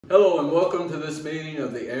Hello and welcome to this meeting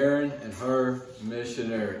of the Aaron and Her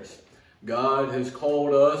missionaries. God has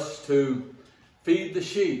called us to feed the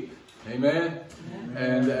sheep. Amen? Amen.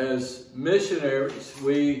 And as missionaries,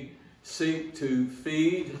 we seek to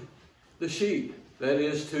feed the sheep. That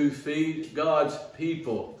is to feed God's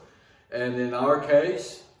people. And in our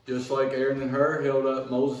case, just like Aaron and Her held up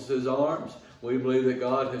Moses' arms, we believe that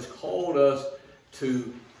God has called us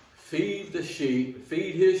to feed the sheep,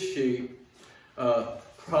 feed his sheep,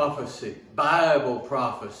 prophecy, Bible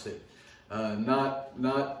prophecy, not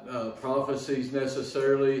prophecies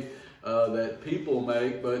necessarily that people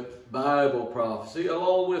make, but Bible prophecy,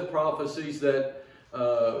 along with prophecies that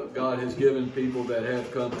God has given people that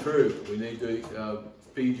have come true. We need to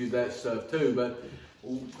feed you that stuff too, but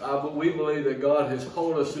we believe that God has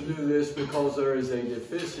called us to do this because there is a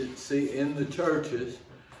deficiency in the churches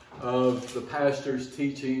of the pastors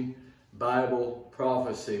teaching Bible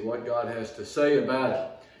prophecy, what God has to say about it.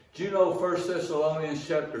 Do you know 1 Thessalonians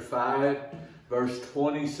chapter 5, verse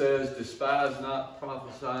 20 says, despise not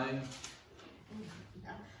prophesying.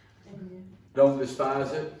 Don't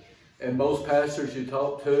despise it. And most pastors you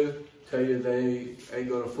talk to tell you they ain't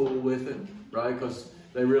going to fool with it, right? Because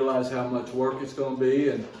they realize how much work it's going to be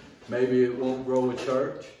and maybe it won't grow a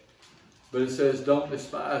church. But it says don't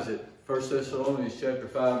despise it. 1 Thessalonians chapter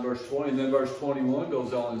 5, verse 20. And then verse 21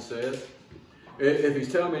 goes on and says, if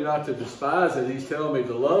he's telling me not to despise it, he's telling me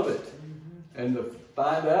to love it and to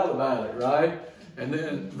find out about it, right? And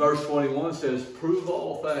then verse 21 says, prove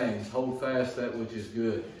all things, hold fast that which is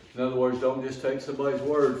good. In other words, don't just take somebody's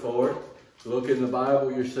word for it. Look in the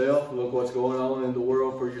Bible yourself. Look what's going on in the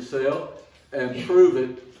world for yourself and prove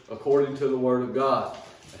it according to the Word of God.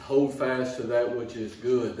 And hold fast to that which is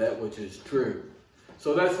good, that which is true.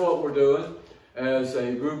 So that's what we're doing. As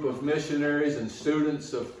a group of missionaries and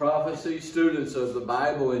students of prophecy, students of the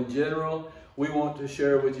Bible in general, we want to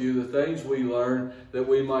share with you the things we learn that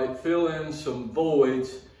we might fill in some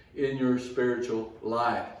voids in your spiritual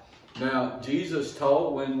life. Now, Jesus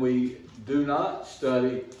taught when we do not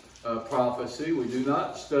study prophecy, we do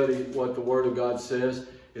not study what the Word of God says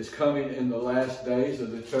is coming in the last days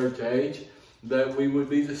of the church age, that we would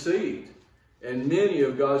be deceived. And many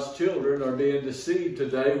of God's children are being deceived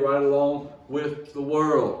today right along with the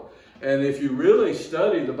world. And if you really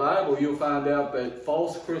study the Bible, you'll find out that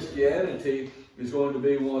false Christianity is going to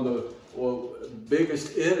be one of the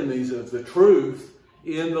biggest enemies of the truth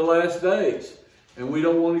in the last days. And we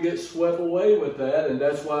don't want to get swept away with that. And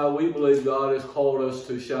that's why we believe God has called us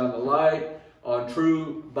to shine the light on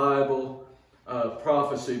true Bible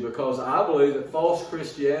prophecy. Because I believe that false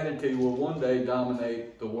Christianity will one day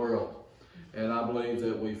dominate the world. And I believe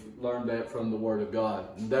that we've learned that from the Word of God.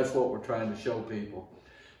 And that's what we're trying to show people.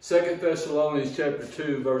 2 Thessalonians chapter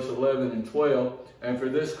 2, verse 11 and 12. And for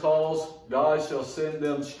this cause, God shall send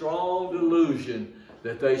them strong delusion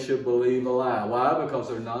that they should believe a lie. Why? Because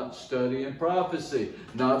they're not studying prophecy,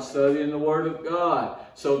 not studying the Word of God.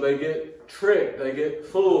 So they get tricked, they get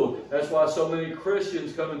fooled. That's why so many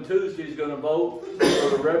Christians coming Tuesday is going to vote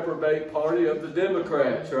for the reprobate party of the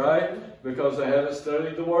Democrats, right? Because they haven't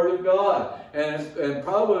studied the Word of God. And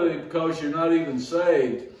probably because you're not even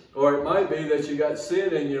saved. Or it might be that you got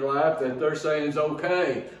sin in your life that they're saying is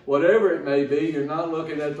okay. Whatever it may be, you're not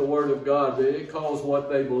looking at the Word of God. But it calls what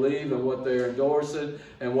they believe and what they're endorsing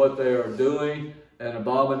and what they are doing an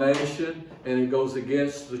abomination. And it goes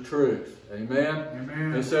against the truth. Amen?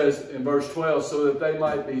 Amen. It says in verse 12, so that they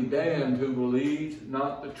might be damned who believed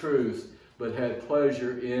not the truth, but had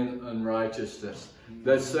pleasure in unrighteousness.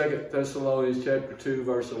 That's 2 Thessalonians chapter 2,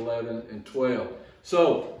 verse 11 and 12.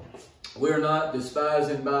 So, we're not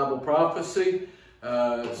despising Bible prophecy.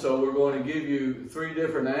 So we're going to give you 3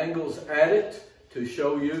 different angles at it to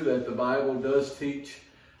show you that the Bible does teach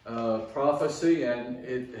prophecy, and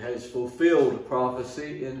it has fulfilled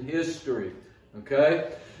prophecy in history.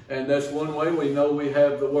 Okay? And that's one way we know we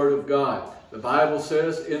have the Word of God. The Bible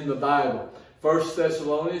says in the Bible, 1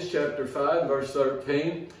 Thessalonians chapter 5, verse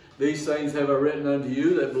 13, these things have I written unto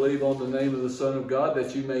you that believe on the name of the Son of God,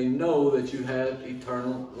 that you may know that you have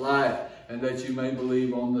eternal life, and that you may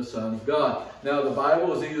believe on the Son of God. Now, the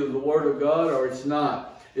Bible is either the Word of God or it's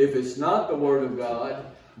not. If it's not the Word of God,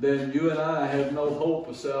 then you and I have no hope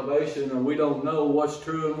of salvation, and we don't know what's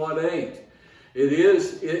true and what ain't.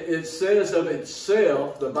 It says of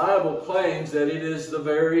itself, the Bible claims that it is the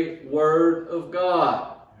very Word of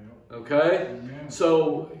God. Okay? Amen.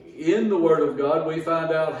 So, in the Word of God, we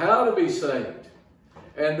find out how to be saved.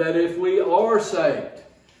 And that if we are saved,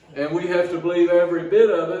 and we have to believe every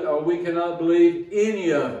bit of it, or we cannot believe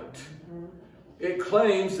any of it. It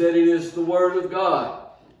claims that it is the Word of God.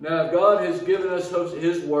 Now, if God has given us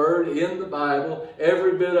His Word in the Bible,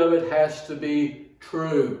 every bit of it has to be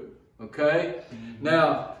true. Okay?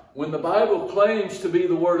 Now, when the Bible claims to be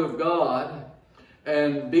the Word of God,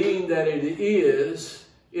 and being that it is,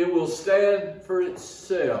 it will stand for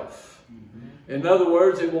itself. In other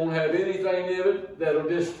words, it won't have anything in it that'll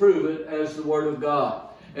disprove it as the Word of God.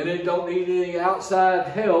 And it don't need any outside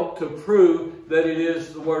help to prove that it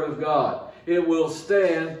is the Word of God. It will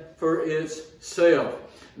stand for itself.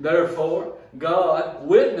 Therefore, God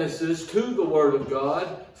witnesses to the Word of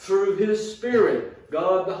God through His Spirit,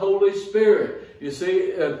 God the Holy Spirit. You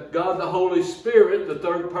see, God the Holy Spirit, the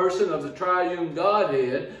third person of the triune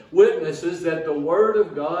Godhead, witnesses that the Word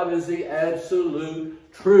of God is the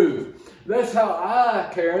absolute truth. That's how I,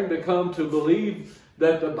 Karen, become to believe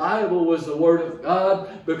that the Bible was the Word of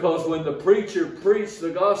God, because when the preacher preached the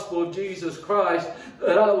gospel of Jesus Christ,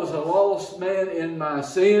 that I was a lost man in my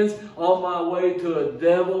sins, on my way to a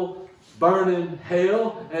devil-burning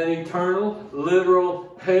hell, an eternal,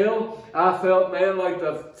 literal hell. I felt, man, like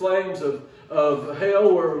the flames of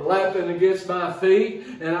hell were lapping against my feet,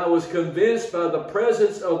 and I was convinced by the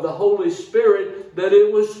presence of the Holy Spirit that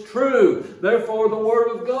it was true. Therefore, the Word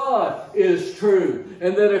of God is true.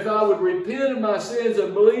 And that if I would repent of my sins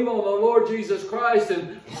and believe on the Lord Jesus Christ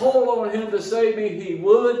and hold on Him to save me, He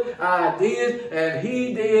would. I did, and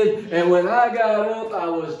He did. And when I got up, I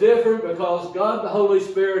was different, because God the Holy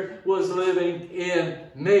Spirit was living in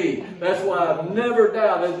me. That's why I've never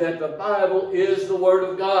doubted that the Bible is the Word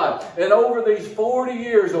of God. And over these 40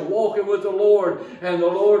 years of walking with the Lord and the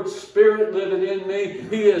Lord's Spirit living in me,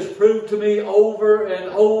 He has proved to me over and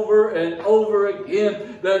over and over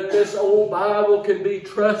again that this old Bible can be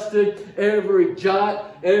trusted, every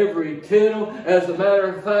jot, every tittle. As a matter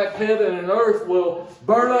of fact, heaven and earth will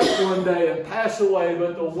burn up one day and pass away,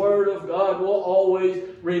 but the Word of God will always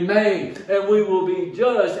remain. And we will be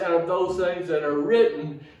judged out of those things that are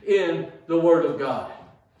written in the Word of God.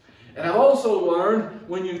 And I've also learned,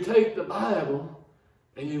 when you take the Bible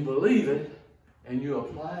and you believe it and you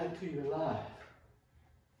apply it to your life,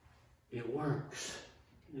 it works.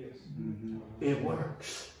 Yes. It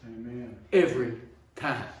works. Amen. Every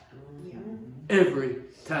time. Every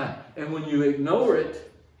time. And when you ignore it,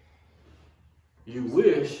 you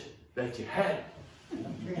wish that you had it.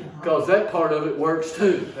 Because that part of it works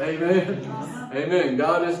too. Amen. Amen.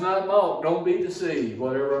 God is not mocked. Don't be deceived.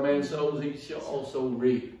 Whatever a man sows, he shall also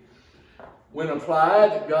reap. When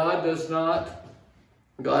applied, God does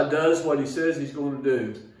what He says He's going to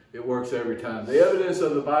do. It works every time. The evidence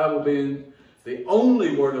of the Bible being the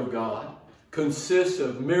only Word of God consists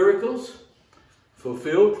of miracles,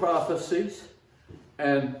 fulfilled prophecies,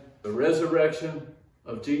 and the resurrection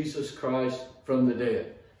of Jesus Christ from the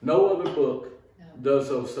dead. No other book does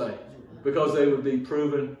those things, because they would be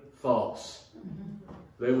proven false.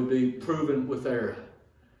 They would be proven with error.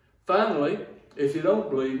 Finally, if you don't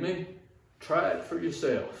believe me, try it for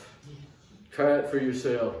yourself. Try it for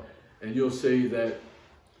yourself, and you'll see that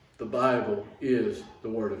the Bible is the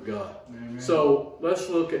Word of God. Amen. So let's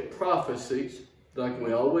look at prophecies, like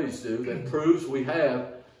we always do, that proves we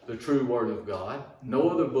have the true Word of God. No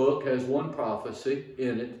other book has one prophecy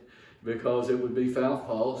in it, because it would be found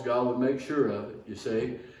false. God would make sure of it, you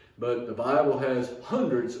see. But the Bible has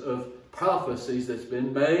hundreds of prophecies that's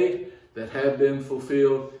been made that have been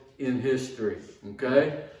fulfilled in history.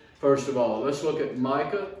 Okay? First of all, let's look at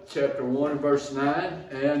Micah chapter 1 and verse 9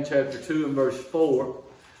 and chapter 2 and verse 4.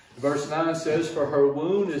 Verse 9 says, "For her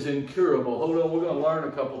wound is incurable." Hold on, we're going to learn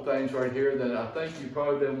a couple things right here that I think you've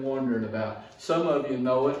probably been wondering about. Some of you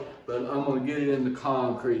know it, but I'm going to get it into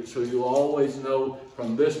concrete so you'll always know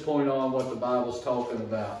from this point on what the Bible's talking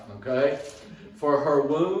about. Okay? "For her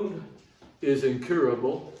wound is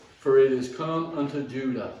incurable, for it is come unto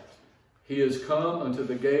Judah. He is come unto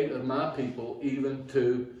the gate of my people, even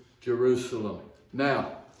to Jerusalem."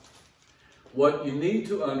 Now, what you need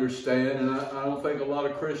to understand, and I don't think a lot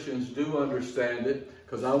of Christians do understand it,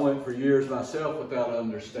 because I went for years myself without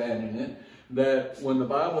understanding it, that when the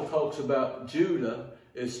Bible talks about Judah,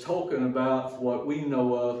 it's talking about what we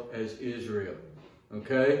know of as Israel.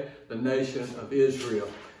 Okay? The nation of Israel.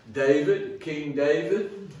 David, King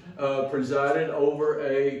David, presided over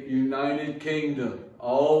a united kingdom.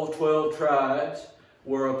 All 12 tribes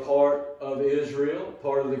were a part of Israel,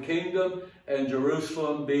 part of the kingdom, and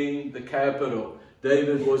Jerusalem being the capital.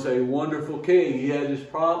 David was a wonderful king. He had his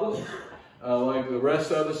problems, like the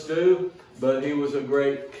rest of us do, but he was a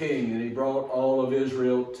great king, and he brought all of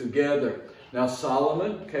Israel together. Now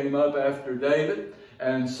Solomon came up after David,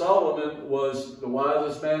 and Solomon was the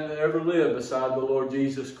wisest man that ever lived beside the Lord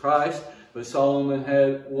Jesus Christ. But Solomon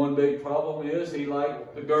had one big problem, is he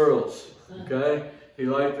liked the girls. Okay? He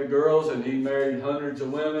liked the girls, and he married hundreds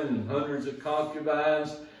of women and hundreds of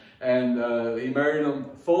concubines. And he married them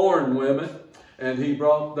foreign women. And he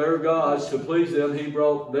brought their gods, to please them, he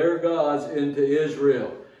brought their gods into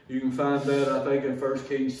Israel. You can find that, I think, in 1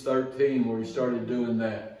 Kings 13, where he started doing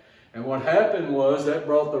that. And what happened was that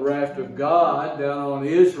brought the wrath of God down on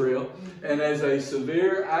Israel. And as a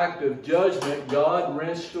severe act of judgment, God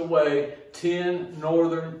wrenched away 10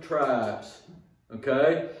 northern tribes,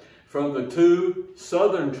 okay, from the 2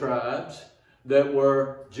 southern tribes that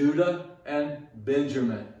were Judah and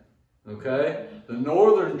Benjamin, okay. The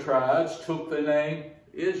northern tribes took the name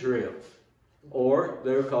Israel, or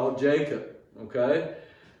they're called Jacob, okay.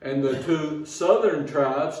 And the 2 southern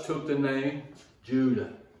tribes took the name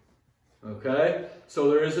Judah. Okay? So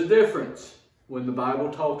there is a difference when the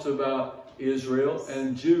Bible talks about Israel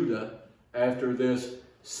and Judah after this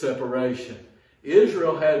separation.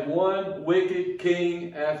 Israel had one wicked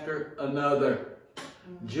king after another.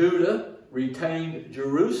 Judah retained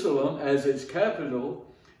Jerusalem as its capital,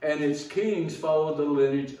 and its kings followed the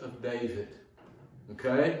lineage of David.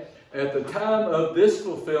 Okay? At the time of this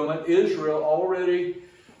fulfillment, Israel's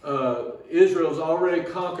already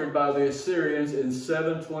conquered by the Assyrians in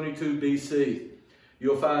 722 BC.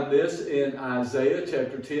 You'll find this in Isaiah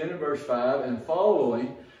chapter 10 and verse 5 and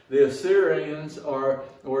following. The Assyrians are,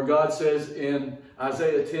 or God says in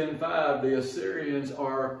Isaiah 10:5, the Assyrians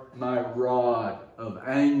are my rod of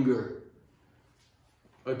anger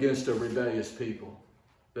against a rebellious people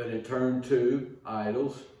that had turned to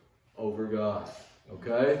idols over God.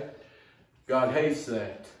 Okay? God hates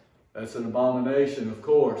that. That's an abomination, of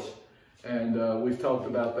course. And we've talked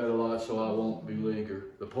about that a lot, so I won't belabor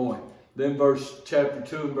the point. Then chapter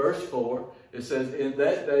 2 and verse 4, it says, in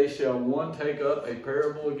that day shall one take up a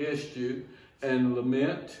parable against you and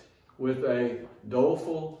lament with a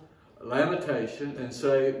doleful lamentation and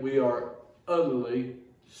say, we are utterly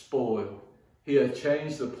spoiled. He hath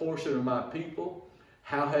changed the portion of my people.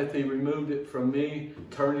 How hath he removed it from me?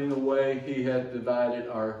 Turning away, he hath divided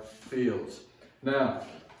our fields. Now,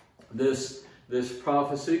 this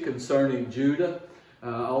prophecy concerning Judah,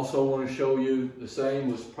 I also want to show you the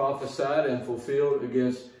same was prophesied and fulfilled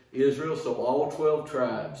against Israel, so all 12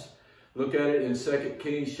 tribes. Look at it in 2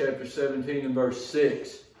 Kings chapter 17 and verse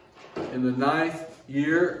 6. In the 9th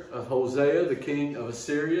year of Hosea, the king of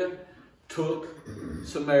Assyria, took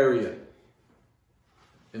Samaria.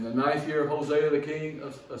 In the 9th year of Hosea, the king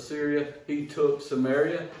of Assyria, he took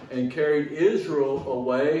Samaria and carried Israel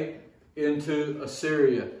away into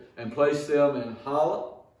Assyria and placed them in Hala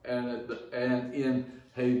and in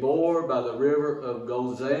Habor by the river of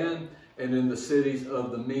Gozan and in the cities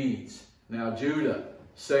of the Medes. Now Judah,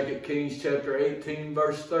 2 Kings chapter 18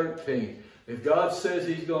 verse 13. If God says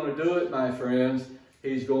he's going to do it, my friends,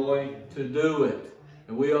 he's going to do it.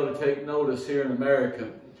 And we ought to take notice here in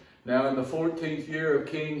America. Now in the 14th year of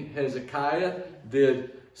King Hezekiah,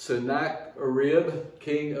 did Sennacherib,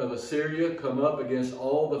 king of Assyria, come up against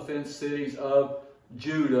all the fenced cities of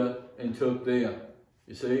Judah and took them.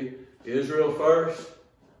 You see, Israel first,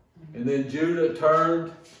 and then Judah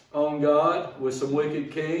turned on God with some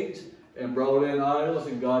wicked kings and brought in idols,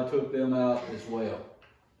 and God took them out as well.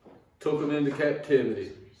 Took them into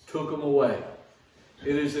captivity, took them away.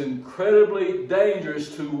 It is incredibly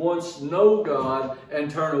dangerous to once know God and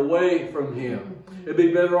turn away from Him. It'd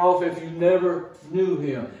be better off if you never knew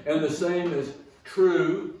Him. And the same is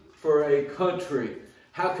true for a country.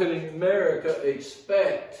 How could America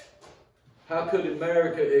expect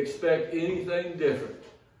anything different?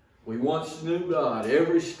 We once knew God.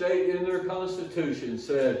 Every state in their constitution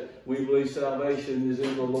said, we believe salvation is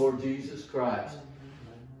in the Lord Jesus Christ.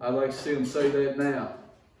 I'd like to see them say that now.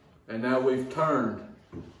 And now we've turned.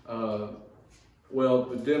 Well,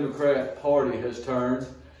 the Democrat Party has turned,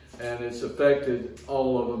 and it's affected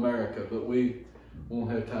all of America. But we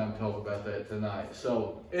won't have time to talk about that tonight.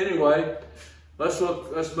 So anyway, let's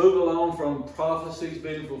move along from prophecies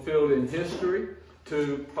being fulfilled in history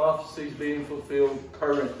to prophecies being fulfilled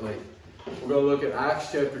currently. We're going to look at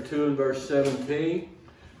Acts chapter 2 and verse 17.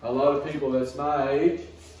 A lot of people that's my age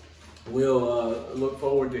will look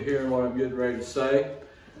forward to hearing what I'm getting ready to say.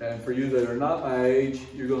 And for you that are not my age,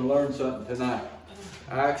 you're going to learn something tonight.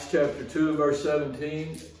 Acts chapter 2 and verse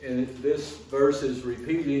 17, and this verse is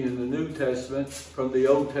repeating in the New Testament from the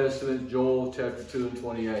Old Testament, Joel chapter 2 and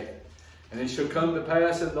 28. And it shall come to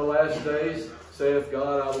pass in the last days, saith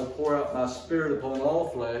God, I will pour out my spirit upon all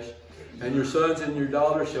flesh, and your sons and your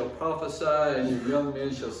daughters shall prophesy, and your young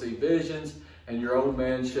men shall see visions, and your old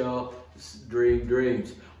men shall dream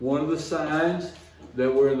dreams. One of the signs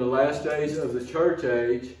that we're in the last days of the church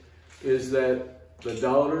age is that the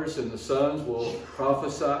daughters and the sons will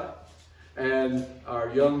prophesy, And our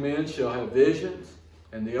young men shall have visions,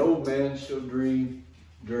 and the old man shall dream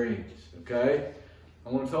dreams. Okay? I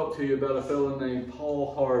want to talk to you about a fellow named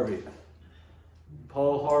Paul Harvey.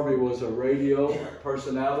 Paul Harvey was a radio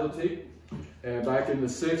personality back in the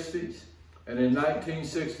 60s. And in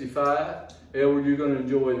 1965, Edward, you're going to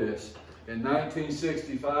enjoy this. In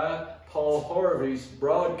 1965, Paul Harvey's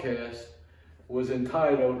broadcast was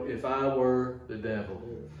entitled, "If I Were the Devil."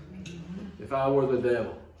 If I Were the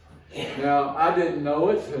Devil. Now, I didn't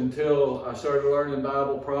know it until I started learning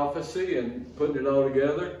Bible prophecy and putting it all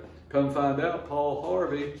together. Come find out, Paul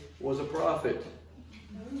Harvey was a prophet.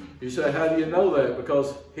 You say, how do you know that?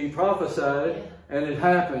 Because he prophesied it, and it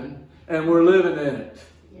happened, and we're living in it.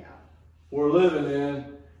 Yeah. We're living in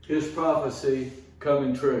his prophecy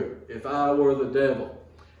coming true. If I were the devil.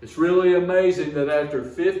 It's really amazing that after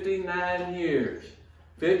 59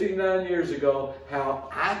 years ago, how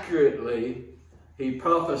accurately he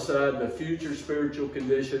prophesied the future spiritual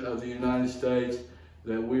condition of the United States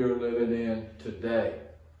that we are living in today.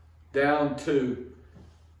 Down to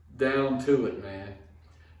it, man.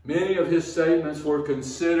 Many of his statements were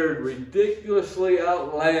considered ridiculously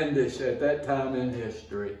outlandish at that time in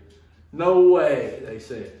history. No way, they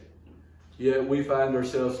said. Yet we find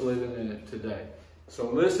ourselves living in it today. So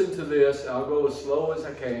listen to this. I'll go as slow as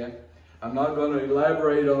I can. I'm not going to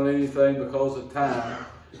elaborate on anything because of time,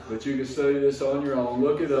 but you can study this on your own.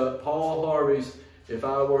 Look it up. Paul Harvey's "If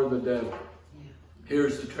I Were the Devil."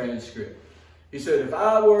 Here's the transcript. He said, "If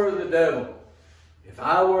I were the devil, if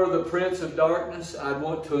I were the prince of darkness, I'd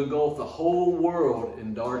want to engulf the whole world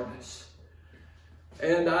in darkness.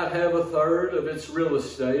 And I'd have a third of its real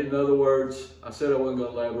estate." In other words, I said I wasn't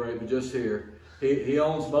going to elaborate, but just here. He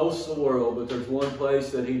owns most of the world, but there's one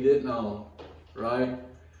place that he didn't own, right?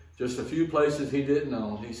 Just a few places he didn't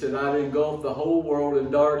own. He said, "I'd engulf the whole world in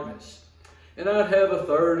darkness. And I'd have a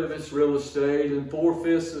third of its real estate and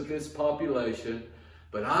 4/5 of its population.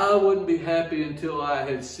 But I wouldn't be happy until I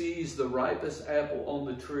had seized the ripest apple on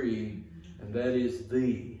the tree, and that is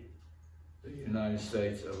the United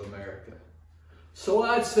States of America. So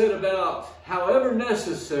I'd set about, however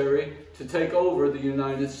necessary, to take over the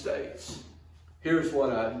United States. Here's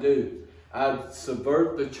what I'd do. I'd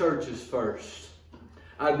subvert the churches first.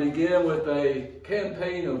 I'd begin with a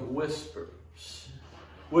campaign of whispers.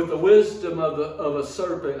 With the wisdom of a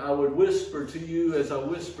serpent, I would whisper to you as I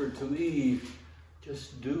whispered to Eve,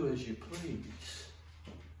 just do as you please.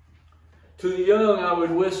 To the young, I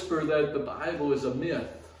would whisper that the Bible is a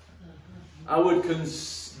myth. I would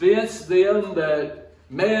convince them that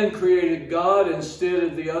man created God instead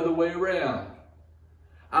of the other way around.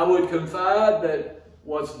 I would confide that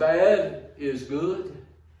what's bad is good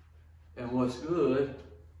and what's good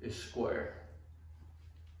is square.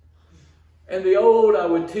 And the old, I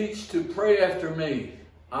would teach to pray after me,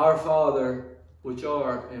 Our Father, which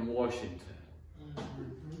art in Washington.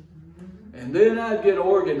 And then I'd get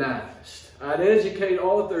organized. I'd educate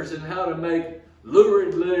authors in how to make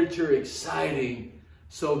lurid literature exciting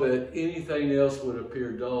so that anything else would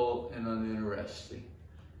appear dull and uninteresting.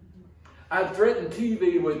 I'd threaten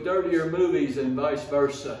TV with dirtier movies and vice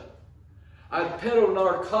versa. I'd peddle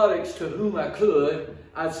narcotics to whom I could.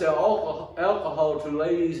 I'd sell alcohol to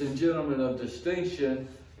ladies and gentlemen of distinction,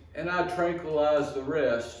 and I'd tranquilize the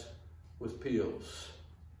rest with pills.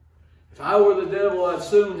 If I were the devil, I'd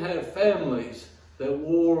soon have families that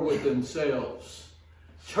war with themselves,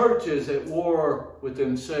 churches at war with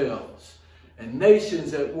themselves, and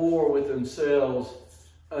nations at war with themselves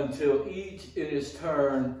until each in its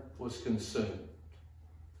turn was consumed.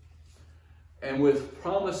 And with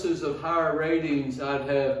promises of higher ratings, I'd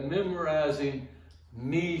have memorizing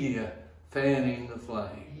media fanning the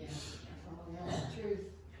flames.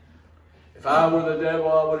 If I were the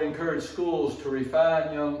devil, I would encourage schools to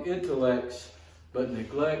refine young intellects, but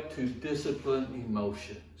neglect to discipline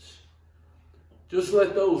emotions. Just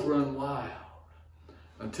let those run wild,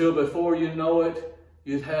 until before you know it,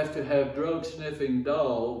 you'd have to have drug-sniffing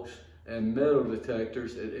dogs and metal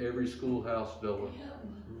detectors at every schoolhouse door.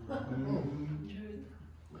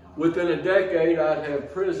 Within a decade, I'd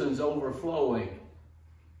have prisons overflowing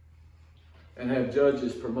and have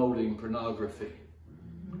judges promoting pornography.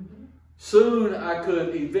 Soon I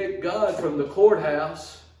could evict God from the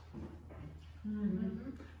courthouse,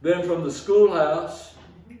 then from the schoolhouse.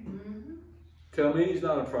 Tell me he's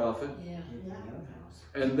not a prophet.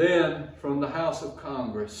 And then from the House of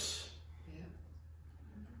Congress.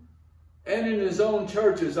 And in his own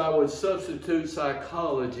churches, I would substitute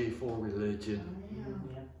psychology for religion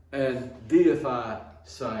and deify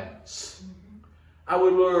science. I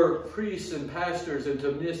would lure priests and pastors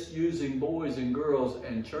into misusing boys and girls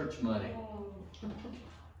and church money.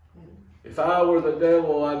 If I were the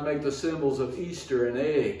devil, I'd make the symbols of Easter an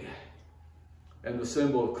egg and the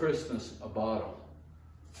symbol of Christmas a bottle.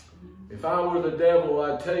 If I were the devil,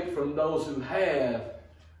 I'd take from those who have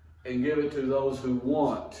and give it to those who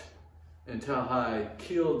want until I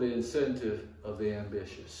kill the incentive of the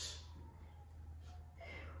ambitious.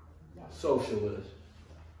 Socialism.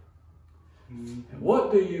 And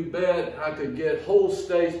what do you bet I could get whole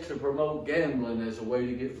states to promote gambling as a way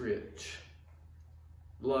to get rich?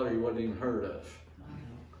 The lottery wasn't even heard of.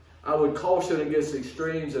 I would caution against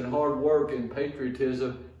extremes in hard work and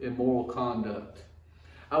patriotism in moral conduct.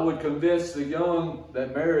 I would convince the young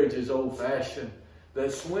that marriage is old-fashioned,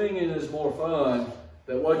 that swinging is more fun,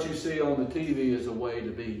 that what you see on the TV is a way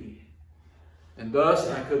to be. And thus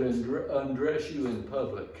I could undress you in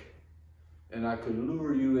public, and I could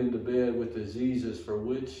lure you into bed with diseases for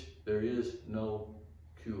which there is no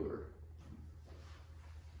cure.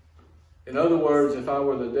 In other words, if I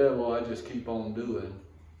were the devil, I'd just keep on doing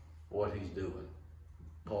what he's doing.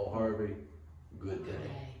 Paul Harvey, good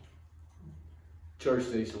day. Church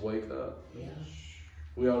needs to wake up. Yeah.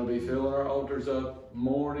 We ought to be filling our altars up,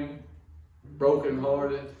 mourning,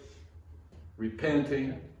 brokenhearted,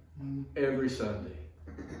 repenting every Sunday,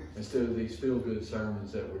 instead of these feel-good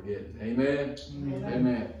sermons that we're getting. Amen? Amen?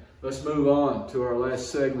 Amen. Let's move on to our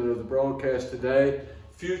last segment of the broadcast today,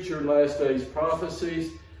 Future Last Days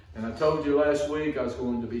Prophecies. And I told you last week I was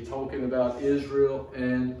going to be talking about Israel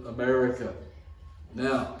and America.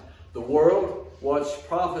 Now, the world watched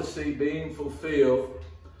prophecy being fulfilled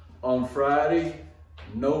on Friday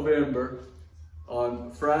morning,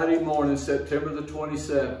 September the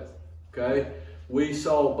 27th. Okay? We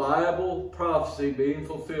saw Bible prophecy being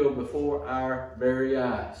fulfilled before our very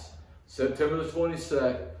eyes. September the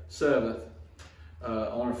 27th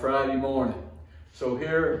on a Friday morning. So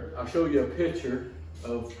here, I'll show you a picture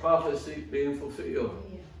of prophecy being fulfilled.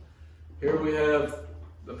 Here we have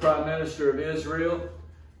the Prime Minister of Israel,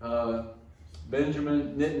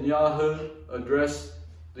 Benjamin Netanyahu, address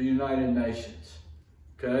the United Nations.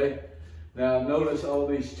 Okay? Now notice all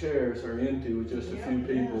these chairs are empty with just a few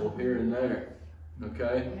people here and there.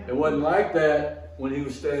 Okay? It wasn't like that when he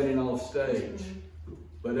was standing off stage.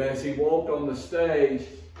 But as he walked on the stage,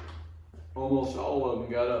 almost all of them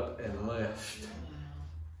got up and left.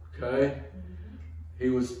 Okay? He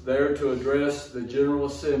was there to address the General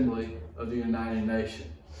Assembly of the United Nations.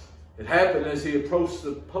 It happened as he approached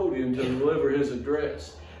the podium to deliver his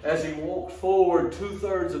address. As he walked forward,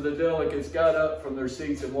 2/3 of the delegates got up from their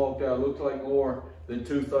seats and walked out. It looked like more than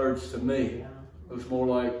 2/3 to me. It was more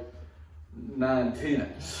like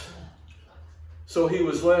 9/10. So he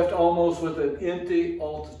was left almost with an empty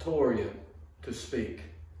auditorium to speak.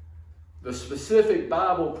 The specific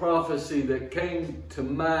Bible prophecy that came to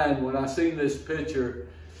mind when I seen this picture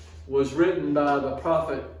was written by the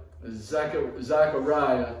prophet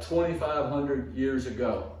Zechariah 2,500 years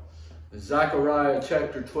ago. Zechariah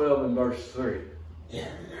chapter 12 and verse 3.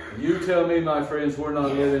 You tell me, my friends, we're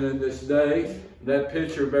not living in this day. That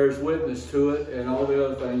picture bears witness to it and all the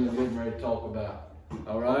other things I'm getting ready to talk about.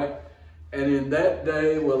 All right? And in that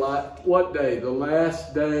day what day? The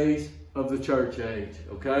last days of the church age,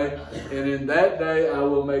 okay? And in that day I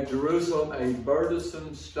will make Jerusalem a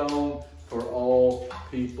burdensome stone for all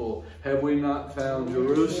people. Have we not found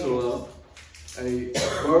Jerusalem a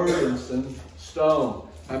burdensome stone?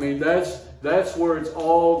 I mean, that's where it's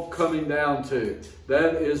all coming down to.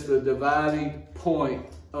 That is the dividing point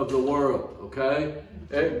of the world, okay?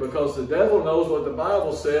 Because the devil knows what the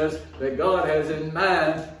Bible says that God has in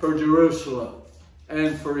mind for Jerusalem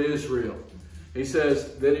and for Israel. He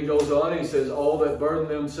says, then he goes on, he says, all that burden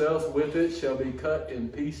themselves with it shall be cut in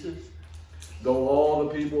pieces, though all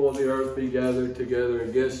the people of the earth be gathered together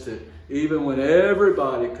against it. Even when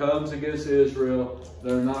everybody comes against Israel,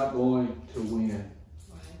 they're not going to win.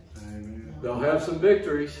 Amen. They'll have some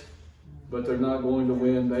victories, but they're not going to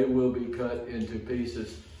win. They will be cut into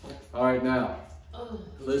pieces. All right, now,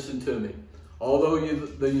 listen to me. Although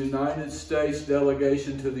the United States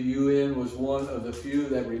delegation to the UN was one of the few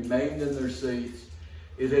that remained in their seats,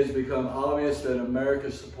 it has become obvious that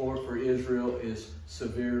America's support for Israel is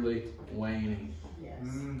severely waning. Yes.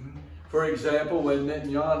 For example, when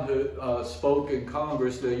Netanyahu spoke in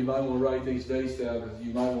Congress, now you might want to write these dates down because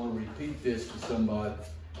you might want to repeat this to somebody.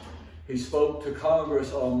 He spoke to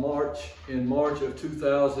Congress in March of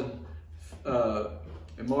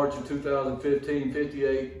 2015,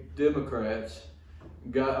 58 Democrats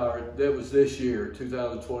that was this year,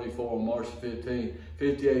 2024, on March 15,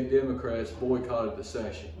 58 Democrats boycotted the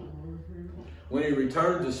session. When he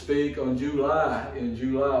returned to speak in July,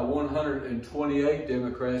 128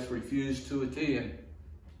 Democrats refused to attend.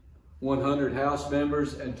 100 House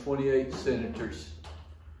members, and 28 senators.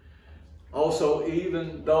 Also,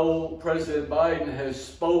 even though President Biden has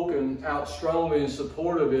spoken out strongly in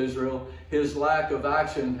support of Israel, his lack of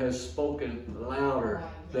action has spoken louder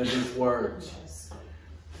than his words.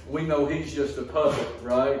 We know he's just a puppet,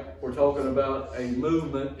 right? We're talking about a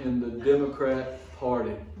movement in the Democrat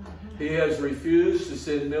Party. He has refused to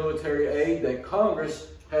send military aid that Congress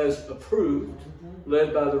has approved,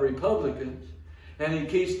 led by the Republicans. And he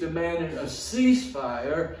keeps demanding a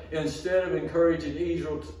ceasefire instead of encouraging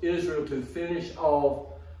Israel to finish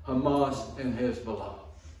off Hamas and Hezbollah.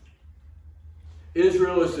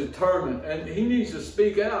 Israel is determined, and he needs to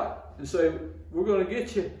speak out and say, we're going to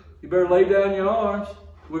get you. You better lay down your arms.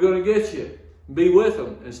 We're going to get you. Be with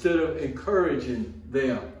them instead of encouraging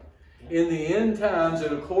them. In the end times,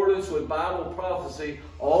 in accordance with Bible prophecy,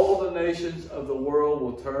 all the nations of the world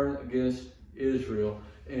will turn against Israel,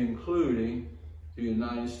 including the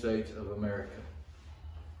United States of America.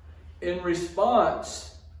 In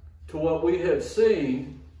response to what we have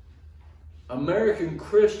seen, American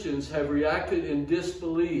Christians have reacted in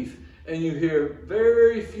disbelief, and you hear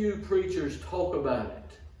very few preachers talk about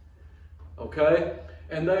it. Okay?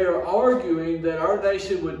 And they are arguing that our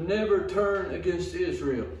nation would never turn against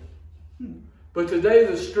Israel. But today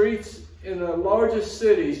the streets in the largest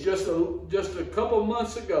cities, just a couple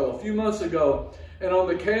months ago, a few months ago, and on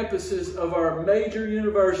the campuses of our major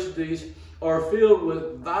universities are filled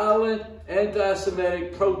with violent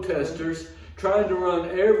anti-Semitic protesters trying to run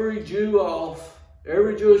every Jew off,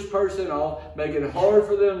 every Jewish person off, make it hard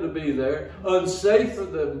for them to be there, unsafe for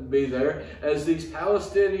them to be there, as these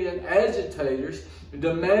Palestinian agitators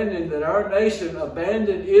demanding that our nation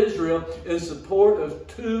abandon Israel in support of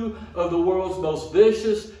two of the world's most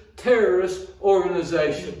vicious terrorist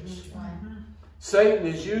organizations. Satan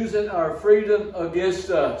is using our freedom against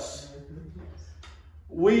us.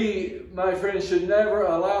 We, my friends, should never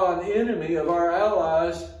allow an enemy of our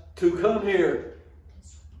allies to come here.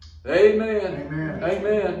 Amen. Amen.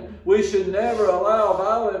 Amen. We should never allow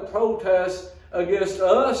violent protests against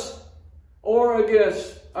us or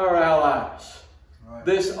against our allies. Right.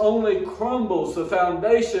 This only crumbles the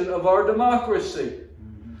foundation of our democracy.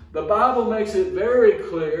 The Bible makes it very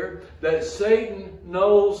clear that Satan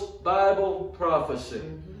knows Bible prophecy.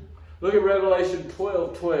 Look at Revelation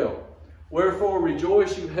 12:12. Wherefore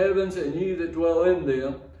rejoice, you heavens, and ye that dwell in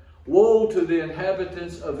them. Woe to the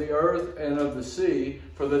inhabitants of the earth and of the sea,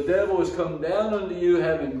 for the devil is come down unto you,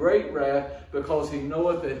 having great wrath, because he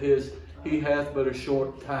knoweth that he hath but a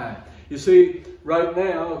short time. You see, right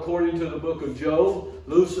now, according to the book of Job,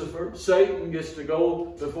 Lucifer, Satan, gets to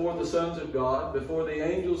go before the sons of God, before the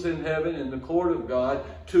angels in heaven in the court of God,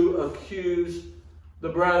 to accuse the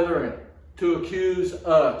brethren, to accuse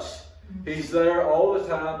us. He's there all the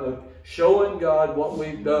time of showing God what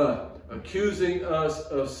we've done, accusing us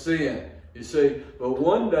of sin. You see, but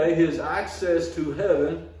one day his access to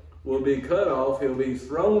heaven will be cut off. He'll be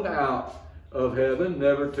thrown out of heaven,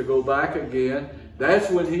 never to go back again. That's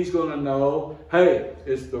when he's going to know, hey,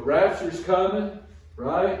 it's the rapture's coming,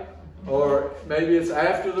 right? Or maybe it's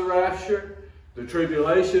after the rapture. The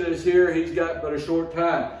tribulation is here. He's got but a short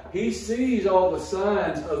time. He sees all the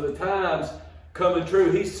signs of the times coming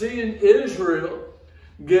true. He's seeing Israel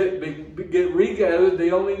get regathered,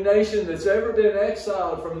 the only nation that's ever been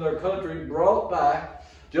exiled from their country, brought back,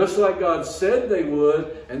 just like God said they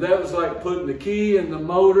would. And that was like putting the key in the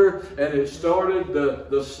motor, and it started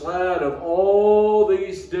the slide of all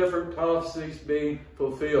these different prophecies being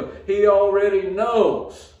fulfilled. He already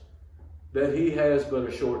knows that he has but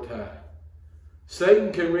a short time.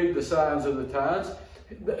 Satan can read the signs of the times.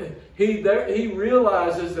 He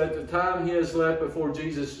realizes that the time he has left before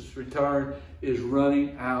Jesus' return is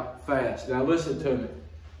running out fast. Now listen to me.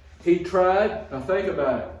 He tried, now think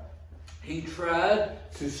about it. He tried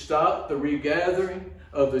to stop the regathering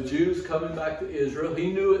of the Jews coming back to Israel.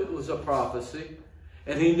 He knew it was a prophecy,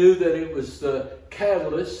 and he knew that it was the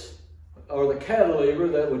catalyst or the cantilever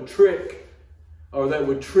that would trick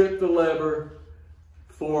the lever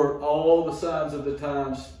for all the signs of the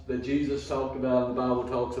times that Jesus talked about and the Bible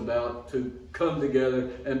talks about to come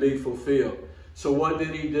together and be fulfilled. So what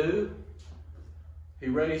did he do? He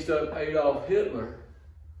raised up Adolf Hitler,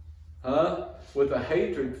 with a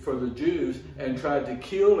hatred for the Jews, and tried to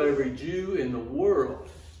kill every Jew in the world.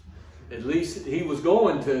 At least he was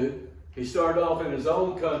going to. He started off in his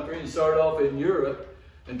own country and started off in Europe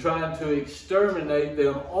and trying to exterminate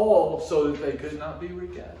them all so that they could not be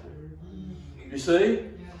regathered. You see?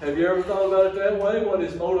 Have you ever thought about it that way? What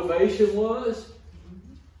his motivation was?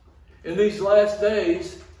 In these last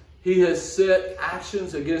days, He has set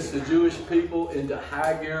actions against the Jewish people into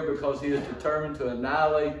high gear because he is determined to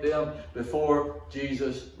annihilate them before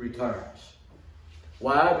Jesus returns.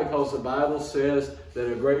 Why? Because the Bible says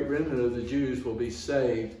that a great remnant of the Jews will be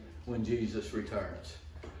saved when Jesus returns.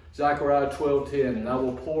 Zechariah 12:10, and I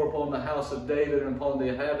will pour upon the house of David and upon the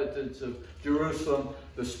inhabitants of Jerusalem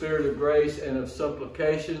the spirit of grace and of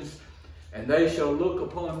supplications, and they shall look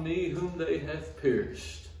upon me whom they have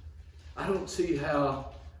pierced. I don't see how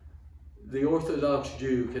the Orthodox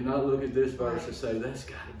Jew cannot look at this verse and say, that's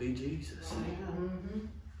got to be Jesus.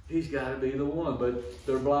 He's got to be the one. But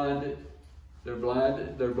they're blinded. They're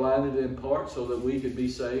blinded. They're blinded in part so that we could be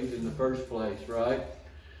saved in the first place, right?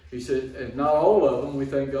 He said, and not all of them. We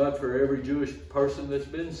thank God for every Jewish person that's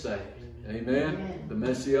been saved. Amen. The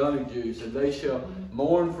Messianic Jews. And they shall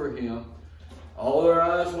mourn for him. All their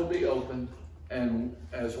eyes will be opened. And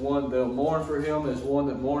as one, they'll mourn for him as one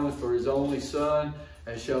that mourneth for his only son,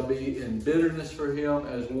 and shall be in bitterness for him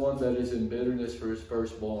as one that is in bitterness for his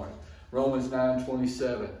firstborn. Romans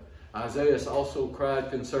 9:27. Isaiah also cried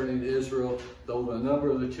concerning Israel, though the number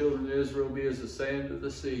of the children of Israel be as the sand of the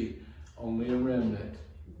sea, only a remnant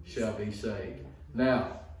shall be saved.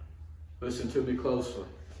 Now, listen to me closely.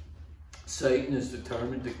 Satan is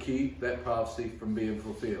determined to keep that prophecy from being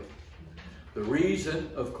fulfilled. The reason,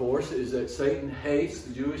 of course, is that Satan hates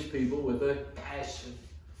the Jewish people with a passion.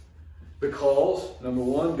 Because, number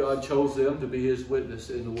one, God chose them to be his witness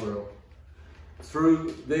in the world.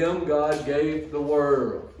 Through them, God gave the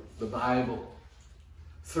world, the Bible.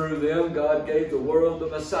 Through them, God gave the world the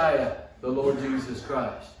Messiah, the Lord Jesus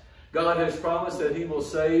Christ. God has promised that he will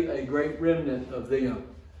save a great remnant of them.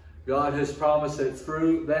 God has promised that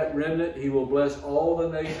through that remnant, he will bless all the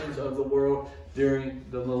nations of the world during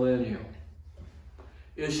the millennium.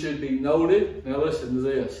 It should be noted, now listen to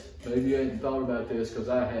this. Maybe you hadn't thought about this because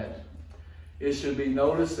I hadn't. It should be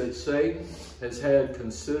noticed that Satan has had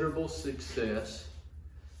considerable success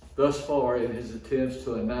thus far in his attempts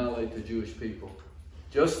to annihilate the Jewish people.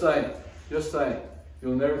 Just think.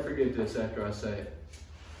 You'll never forget this after I say it.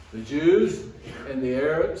 The Jews and the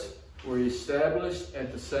Arabs were established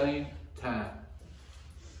at the same time.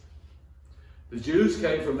 The Jews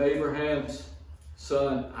came from Abraham's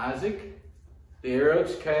son Isaac. The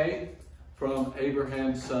Arabs came from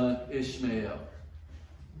Abraham's son Ishmael.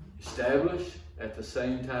 Established at the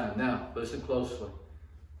same time. Now, listen closely.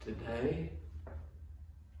 Today,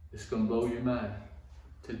 it's going to blow your mind.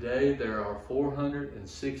 Today, there are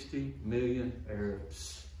 460 million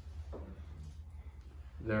Arabs.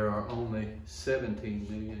 There are only 17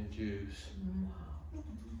 million Jews.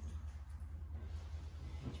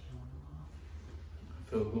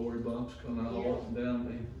 I feel glory bumps coming all up and down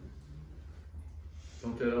me.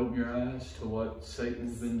 Don't that open your eyes to what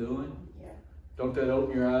Satan's been doing? Don't that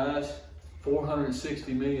open your eyes?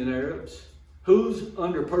 460 million Arabs. Who's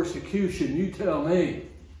under persecution? You tell me.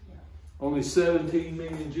 Only 17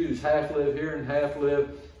 million Jews. Half live here and half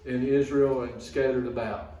live in Israel and scattered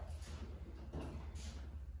about.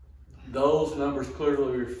 Those numbers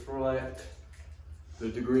clearly reflect the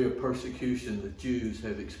degree of persecution the Jews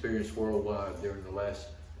have experienced worldwide during the last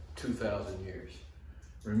 2,000 years.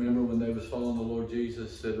 Remember when they was following the Lord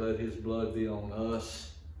Jesus, said, let his blood be on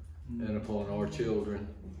us and upon our children.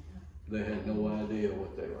 They had no idea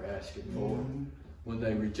what they were asking for when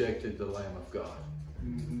they rejected the Lamb of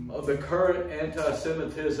God. The current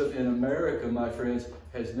anti-Semitism in America, my friends,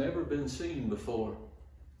 has never been seen before.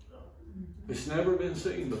 It's never been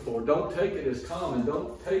seen before. Don't take it as common.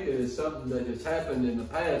 Don't take it as something that has happened in the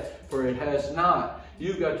past, for it has not.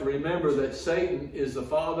 You've got to remember that Satan is the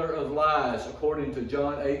father of lies, according to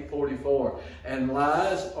John 8:44. And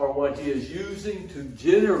lies are what he is using to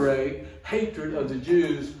generate hatred of the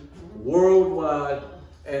Jews worldwide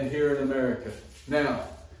and here in America. Now,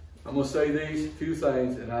 I'm going to say these few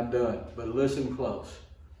things and I'm done. But listen close.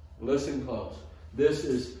 Listen close. This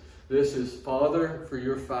is fodder for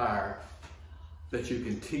your fire, that you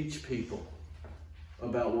can teach people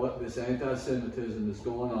about what this anti-Semitism is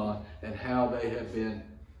going on and how they have been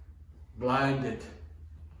blinded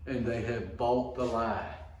and they have bought the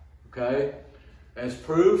lie. Okay? As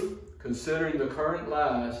proof, considering the current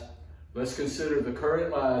lies, let's consider the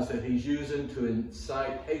current lies that he's using to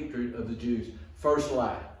incite hatred of the Jews. First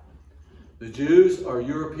lie. The Jews are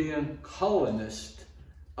European colonist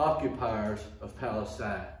occupiers of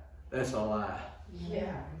Palestine. That's a lie.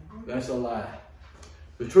 Yeah. That's a lie.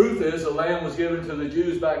 The truth is, the land was given to the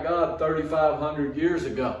Jews by God 3,500 years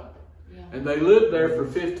ago. Yeah. And they lived there for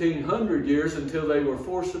 1,500 years until they were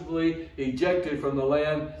forcibly ejected from the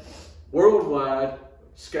land worldwide,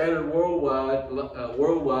 scattered worldwide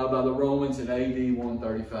by the Romans in AD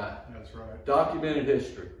 135. That's right. Documented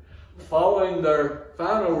history. Following their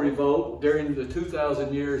final revolt, during the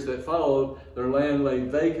 2,000 years that followed, their land lay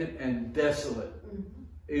vacant and desolate.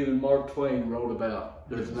 Even Mark Twain wrote about,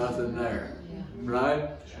 there's nothing there, right?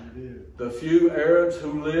 The few Arabs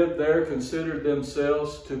who lived there considered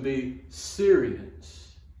themselves to be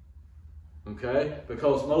Syrians, okay?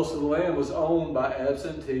 Because most of the land was owned by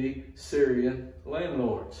absentee Syrian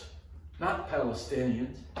landlords, not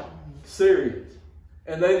Palestinians, Syrians.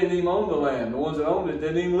 And they didn't even own the land. The ones that owned it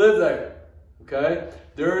didn't even live there, okay?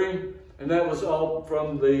 And that was all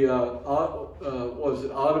from the, was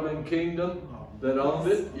it Ottoman Kingdom that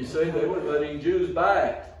owned it? You see, they were letting Jews buy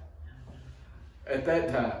it at that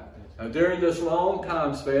time. Now, during this long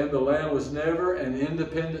time span, the land was never an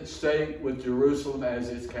independent state with Jerusalem as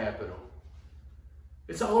its capital.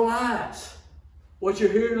 It's all lies. What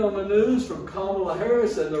you're hearing on the news from Kamala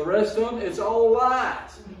Harris and the rest of them, it's all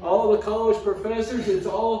lies. All the college professors, it's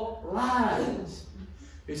all lies.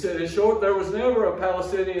 He said, in short, there was never a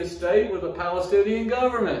Palestinian state with a Palestinian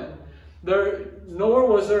government. Nor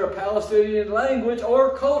was there a Palestinian language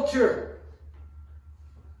or culture.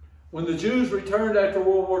 When the Jews returned after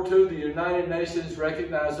World War II, the United Nations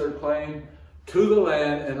recognized their claim to the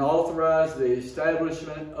land and authorized the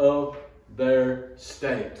establishment of their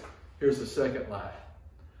state. Here's the second lie.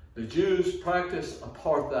 The Jews practiced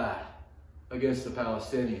apartheid against the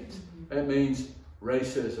Palestinians. That means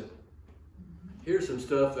racism. Here's some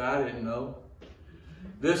stuff that I didn't know.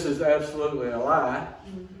 This is absolutely a lie,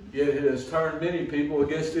 yet it has turned many people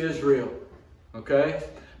against Israel. Okay?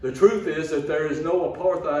 The truth is that there is no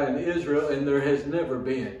apartheid in Israel, and there has never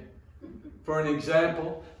been. For an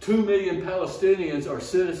example, 2 million Palestinians are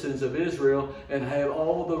citizens of Israel and have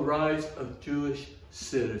all the rights of Jewish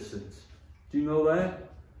citizens. Do you know that?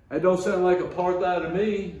 That don't sound like apartheid to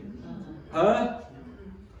me. Huh?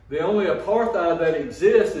 The only apartheid that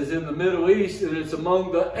exists is in the Middle East, and it's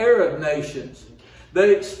among the Arab nations.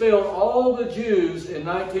 They expelled all the Jews in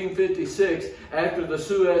 1956 after the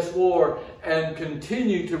Suez War and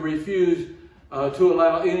continue to refuse to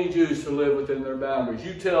allow any Jews to live within their boundaries.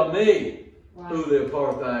 You tell me who the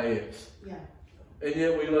apartheid is. Yeah. And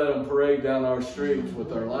yet we let them parade down our streets with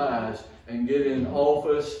their lies and get in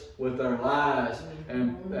office with their lies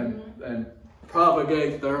and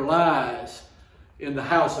propagate their lies in the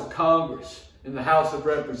House of Congress, in the House of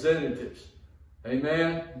Representatives.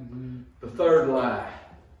 Amen? The third lie,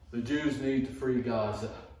 the Jews need to free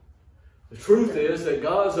Gaza. The truth is that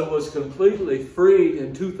Gaza was completely freed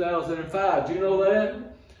in 2005. Do you know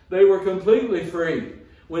that? They were completely freed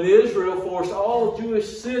when Israel forced all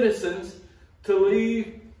Jewish citizens to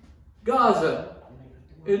leave Gaza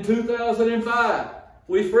in 2005.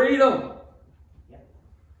 We freed them.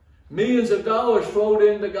 Millions of dollars flowed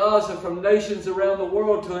into Gaza from nations around the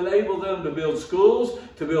world to enable them to build schools,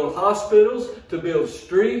 to build hospitals, to build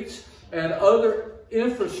streets, and other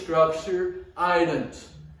infrastructure items,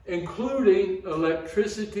 including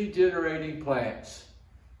electricity generating plants.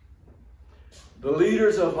 The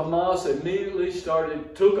leaders of Hamas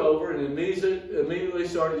took over and immediately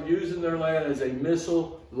started using their land as a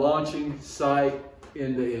missile launching site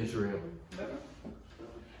into Israel.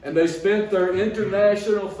 And they spent their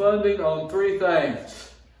international funding on three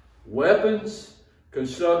things: weapons,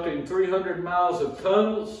 constructing 300 miles of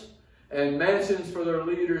tunnels, and mansions for their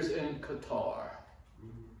leaders in Qatar.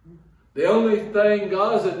 The only thing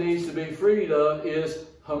Gaza needs to be freed of is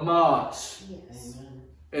Hamas. Yes.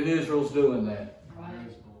 And Israel's doing that. Right.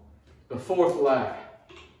 The fourth lie.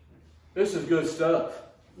 This is good stuff.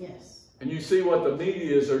 Yes. And you see what the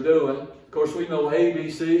medias are doing. Of course, we know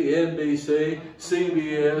ABC, NBC,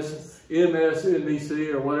 CBS,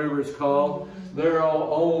 MSNBC, or whatever it's called. They're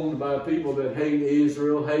all owned by people that hate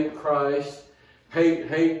Israel, hate Christ,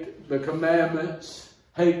 hate the commandments,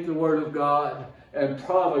 hate the Word of God, and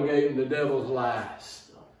propagating the devil's lies.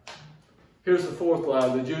 Here's the fourth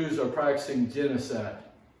lie. The Jews are practicing genocide.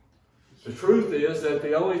 The truth is that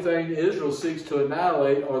the only thing Israel seeks to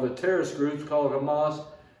annihilate are the terrorist groups called Hamas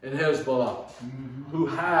and Hezbollah, who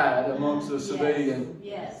hide amongst the civilian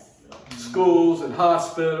schools and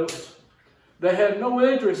hospitals. They have no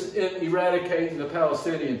interest in eradicating the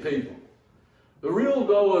Palestinian people. The real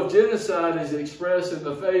goal of genocide is expressed in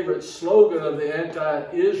the favorite slogan of the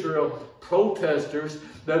anti-Israel protesters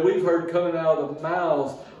that we've heard coming out of the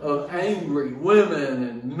mouths of angry women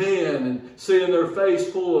and men, and seeing their face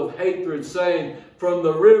full of hatred, saying, "From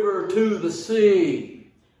the river to the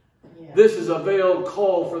sea." This is a veiled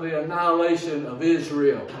call for the annihilation of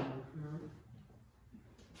Israel.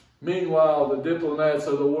 Meanwhile, the diplomats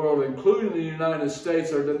of the world, including the United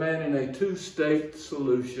States, are demanding a two-state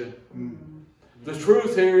solution. The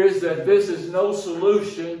truth here is that this is no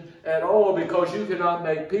solution at all, because you cannot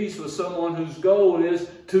make peace with someone whose goal is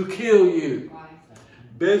to kill you.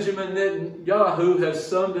 Benjamin Netanyahu has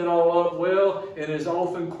summed it all up well in his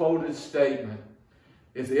often quoted statement.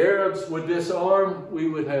 If the Arabs would disarm, we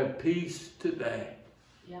would have peace today.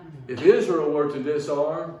 Yeah. If Israel were to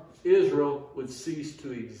disarm, Israel would cease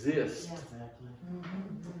to exist.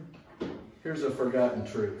 Yeah. Here's a forgotten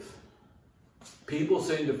truth. People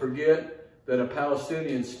seem to forget that a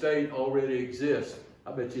Palestinian state already exists.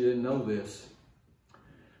 I bet you didn't know this.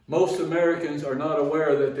 Most Americans are not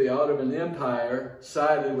aware that the Ottoman Empire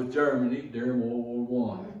sided with Germany during World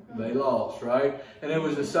War I. They lost, right? And it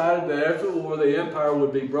was decided that after the war, the empire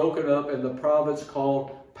would be broken up in the province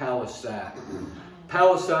called Palestine.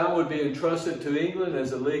 Palestine would be entrusted to England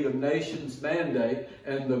as a League of Nations mandate,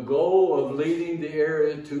 and the goal of leading the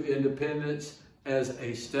area to independence as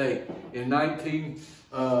a state. In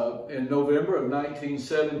November of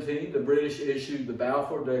 1917, the British issued the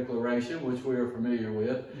Balfour Declaration, which we are familiar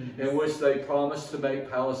with, in which they promised to make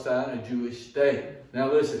Palestine a Jewish state.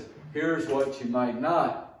 Now listen, here's what you might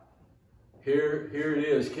not. Here it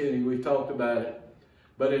is, Kenny, we've talked about it.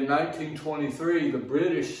 But in 1923, the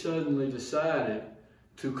British suddenly decided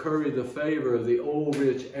to curry the favor of the old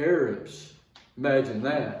rich Arabs. Imagine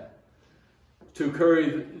that. To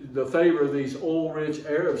curry the favor of these old rich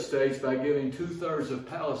Arab states by giving 2/3 of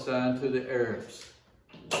Palestine to the Arabs.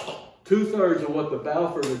 2/3 of what the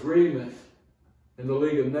Balfour Agreement and the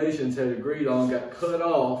League of Nations had agreed on got cut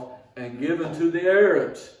off and given to the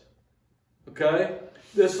Arabs. Okay?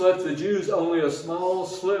 This left the Jews only a small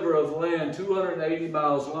sliver of land, 280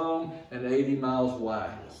 miles long and 80 miles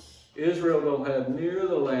wide. Israel don't have near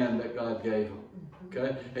the land that God gave them.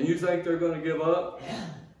 Okay? And you think they're going to give up?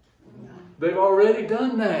 They've already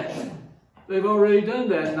done that. They've already done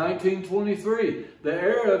that in 1923. The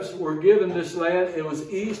Arabs were given this land. It was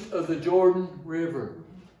east of the Jordan River.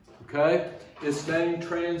 Okay? It's named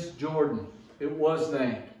Transjordan. It was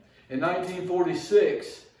named. In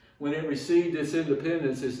 1946, when it received its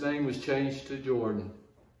independence, its name was changed to Jordan.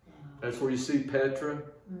 That's where you see Petra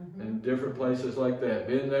and different places like that.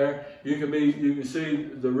 Been there. You can see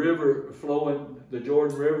the river flowing, the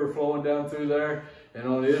Jordan River flowing down through there. And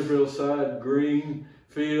on Israel's side, green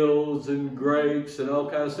fields and grapes and all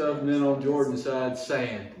kinds of stuff. And then on Jordan's side,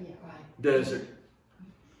 sand, desert.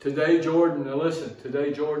 Today, Jordan, now listen,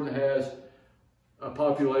 today Jordan has a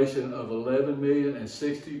population of 11 million, and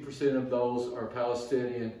 60% of those are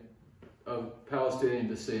Palestinian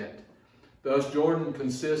descent. Thus, Jordan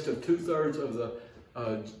consists of 2/3 of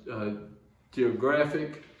the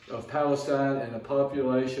geographic of Palestine and a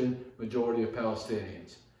population majority of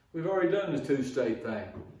Palestinians. We've already done the two-state thing.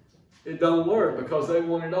 It don't work because they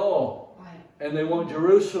want it all. And they want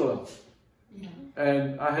Jerusalem. Yeah.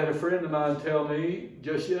 And I had a friend of mine tell me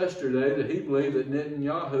just yesterday that he believed that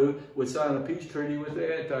Netanyahu would sign a peace treaty with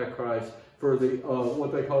the Antichrist for the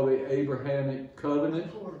what they call the Abrahamic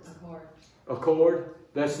Covenant. Accord.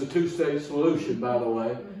 That's the two-state solution, by the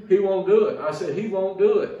way. He won't do it. I said, he won't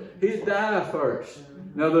do it. He'd die first.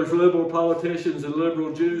 Now, there's liberal politicians and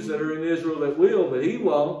liberal Jews that are in Israel that will, but he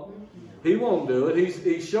won't. He won't do it.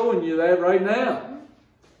 He's showing you that right now.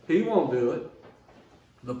 He won't do it.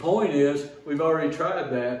 The point is, we've already tried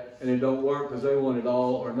that, and it don't work because they want it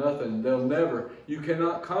all or nothing. They'll never. You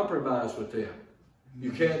cannot compromise with them.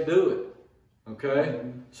 You can't do it. Okay?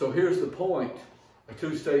 So here's the point. A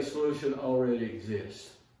two-state solution already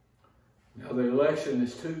exists. Now, the election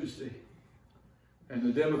is Tuesday, and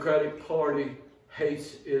the Democratic Party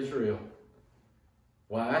hates Israel.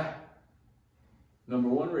 Why? Number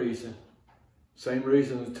one reason, same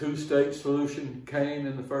reason the two-state solution came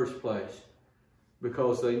in the first place,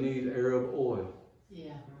 because they need Arab oil.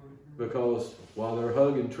 Yeah. Because while they're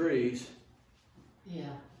hugging trees,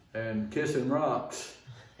 and kissing rocks,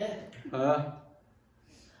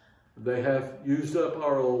 they have used up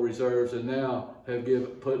our oil reserves and now have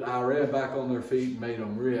put Iran back on their feet and made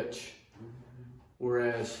them rich.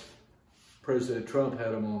 Whereas President Trump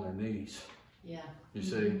had them on their knees. Yeah. You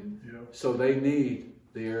see? Yeah. So they need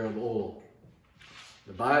the Arab oil.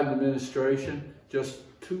 The Biden administration, just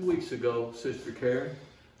 2 weeks ago, Sister Karen,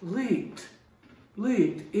 leaked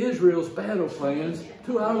Israel's battle plans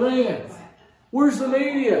to Iran. Where's the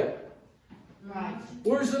media? Right.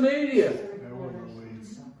 Where's the media?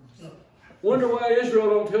 Wonder why Israel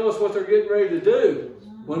don't tell us what they're getting ready to do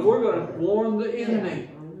when we're going to warn the enemy.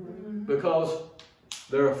 Because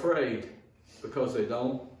they're afraid. Because they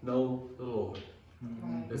don't know the Lord.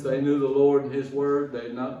 If they knew the Lord and His Word,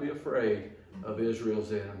 they'd not be afraid of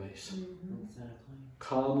Israel's enemies.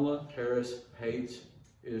 Kamala Harris hates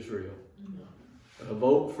Israel. A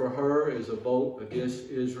vote for her is a vote against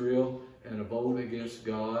Israel and a vote against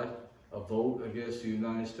God, a vote against the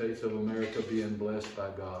United States of America being blessed by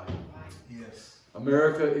God. Yes.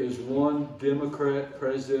 America is one Democrat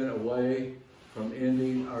president away from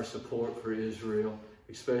ending our support for Israel,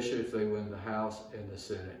 especially if they win the House and the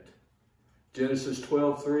Senate. Genesis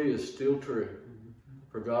 12:3 is still true.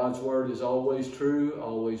 For God's word is always true,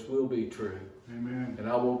 always will be true. Amen. And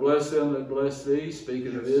I will bless them that bless thee,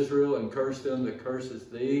 speaking of Israel, and curse them that curses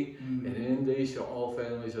thee, and in thee shall all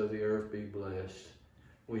families of the earth be blessed.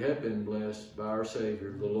 We have been blessed by our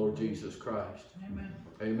Savior, the Lord Jesus Christ. Amen.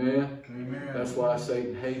 Amen. Amen. That's why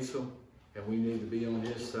Satan hates them, and we need to be on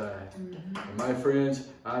his side. And my friends,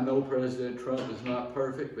 I know President Trump is not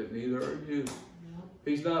perfect, but neither are you. No.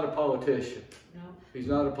 He's not a politician. No. He's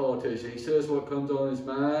not a politician. He says what comes on his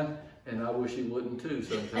mind, and I wish he wouldn't too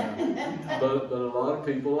sometimes. but a lot of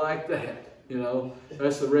people like that, you know.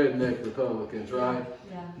 That's the redneck Republicans, right?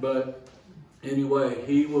 Yeah. But anyway,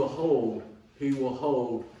 he will hold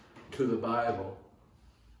to the Bible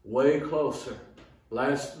way closer.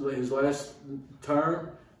 His last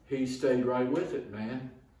term, he stayed right with it, man.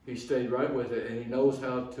 He stayed right with it, and he knows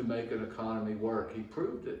how to make an economy work. He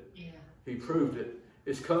proved it. Yeah. He proved it.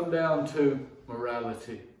 It's come down to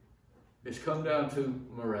morality. It's come down to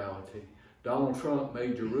morality. Donald Trump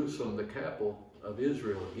made Jerusalem the capital of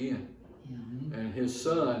Israel again. Yeah. And his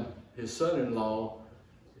son-in-law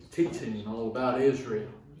is teaching him all about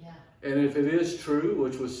Israel. Yeah. And if it is true,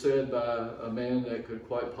 which was said by a man that could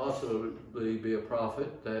quite possibly be a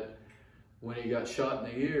prophet, that when he got shot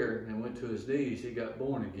in the ear and went to his knees, he got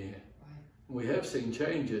born again. Right. We have seen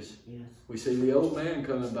changes. Yes. We see the old man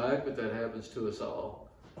coming back, but that happens to us all.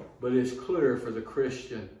 But it's clear for the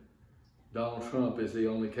Christian, Donald Trump is the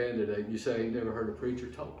only candidate. You say, you never heard a preacher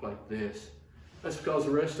talk like this. That's because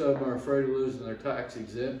the rest of them are afraid of losing their tax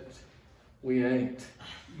exempt. We ain't.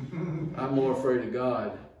 I'm more afraid of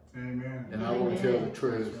God. Amen. And I want to tell the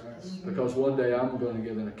truth. Because one day I'm going to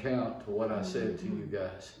give an account to what I said to you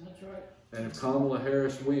guys. That's right. And if Kamala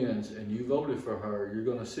Harris wins and you voted for her, you're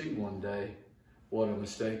going to see one day what a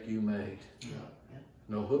mistake you made. Yeah.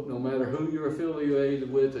 No matter who you're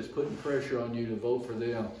affiliated with that's putting pressure on you to vote for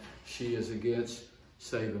them, she is against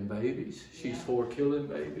saving babies. She's for killing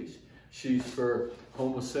babies. She's for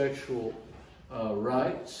homosexual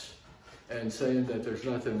rights and saying that there's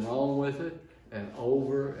nothing wrong with it. And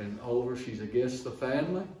over, she's against the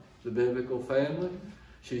family, the biblical family.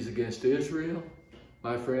 She's against Israel.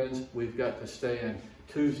 My friends, we've got to stand.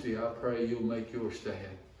 Tuesday, I pray you'll make your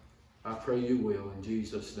stand. I pray you will in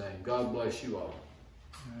Jesus' name. God bless you all.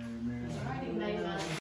 Amen. All righty,